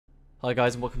Hi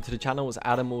guys, and welcome to the channel. It's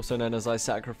Adam, also known as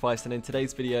iSacrificed, and in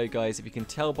today's video guys, if you can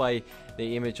tell by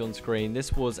the image on screen,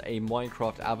 this was a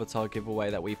Minecraft avatar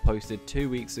giveaway that we posted 2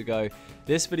 weeks ago.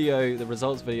 This video, the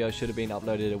results video, should have been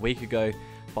uploaded a week ago,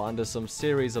 but under some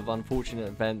series of unfortunate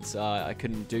events I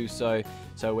couldn't do so.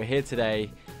 So we're here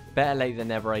today, better late than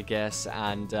never I guess,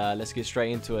 and let's get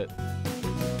straight into it.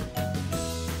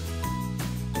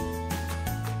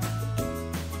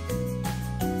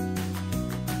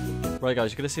 Right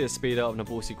guys, you're going to see a speed up of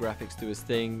iSacrificed do his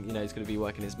thing. You know, he's going to be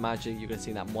working his magic. You're going to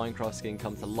see that Minecraft skin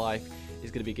come to life.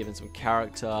 He's going to be given some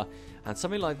character. And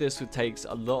something like this takes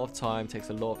a lot of time,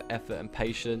 takes a lot of effort and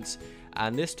patience.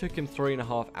 And this took him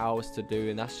 3.5 hours to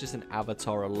do, and that's just an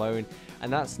avatar alone.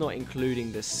 And that's not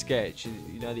including the sketch.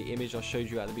 You know, the image I showed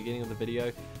you at the beginning of the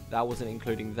video, that wasn't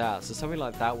including that. So something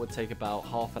like that would take about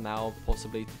half an hour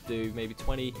possibly to do, maybe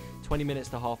 20 minutes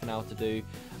to half an hour to do,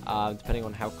 depending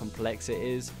on how complex it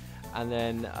is. And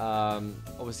then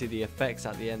obviously the effects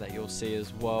at the end that you'll see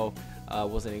as well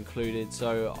wasn't included.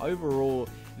 So overall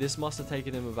this must have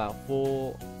taken him about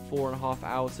 4.5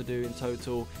 hours to do in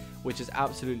total, which is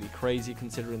absolutely crazy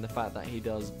considering the fact that he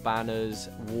does banners,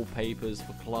 wallpapers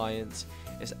for clients.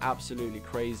 It's absolutely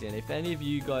crazy. And if any of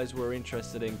you guys were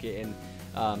interested in getting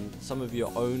some of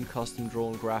your own custom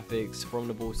drawn graphics from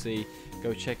Nabulsi,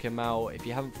 go check him out. If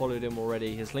you haven't followed him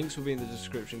already, his links will be in the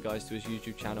description guys, to his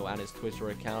YouTube channel and his Twitter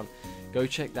account. Go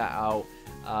check that out.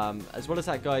 As well as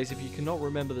that guys, if you cannot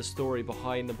remember the story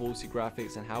behind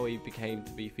iSacrificed and how he became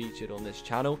to be featured on this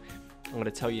channel, I'm going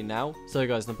to tell you now. So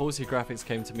guys, iSacrificed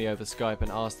came to me over Skype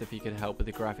and asked if he could help with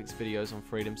the graphics videos on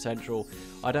Freedom Central.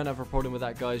 I don't have a problem with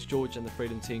that guys. George and the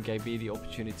Freedom team gave me the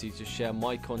opportunity to share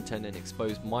my content and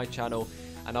expose my channel,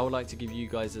 and I would like to give you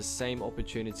guys the same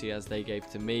opportunity as they gave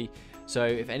to me. So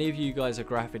if any of you guys are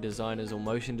graphic designers or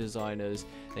motion designers,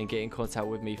 then get in contact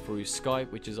with me through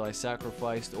Skype, which is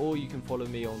iSacrificed, or you can follow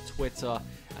me on Twitter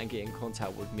and get in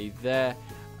contact with me there,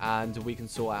 and we can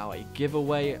sort out a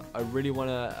giveaway. I really want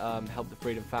to help the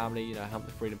Freedom family, you know, help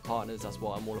the Freedom partners. That's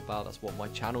what I'm all about. That's what my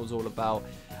channel's all about.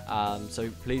 So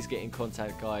please get in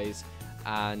contact guys,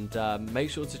 and make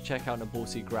sure to check out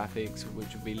iSacrificed,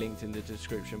 which will be linked in the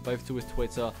description, both to his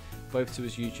Twitter, both to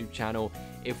his YouTube channel.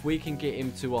 If we can get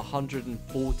him to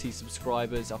 140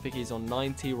 subscribers, I think he's on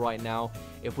 90 right now.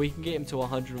 If we can get him to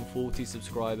 140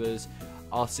 subscribers,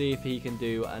 I'll see if he can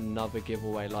do another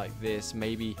giveaway like this,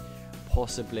 maybe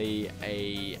possibly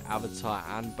a avatar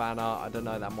and banner. I don't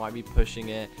know, that might be pushing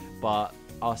it, but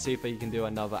I'll see if he can do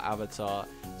another avatar.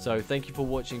 So thank you for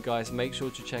watching guys. Make sure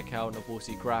to check out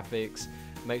iSacrificed.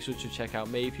 Make sure to check out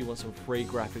me if you want some free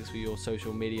graphics for your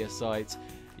social media sites.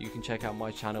 You can check out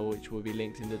my channel, which will be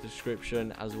linked in the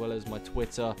description, as well as my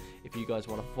Twitter if you guys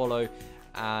want to follow.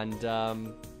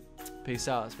 And peace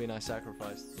out. It's been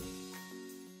iSacrificed.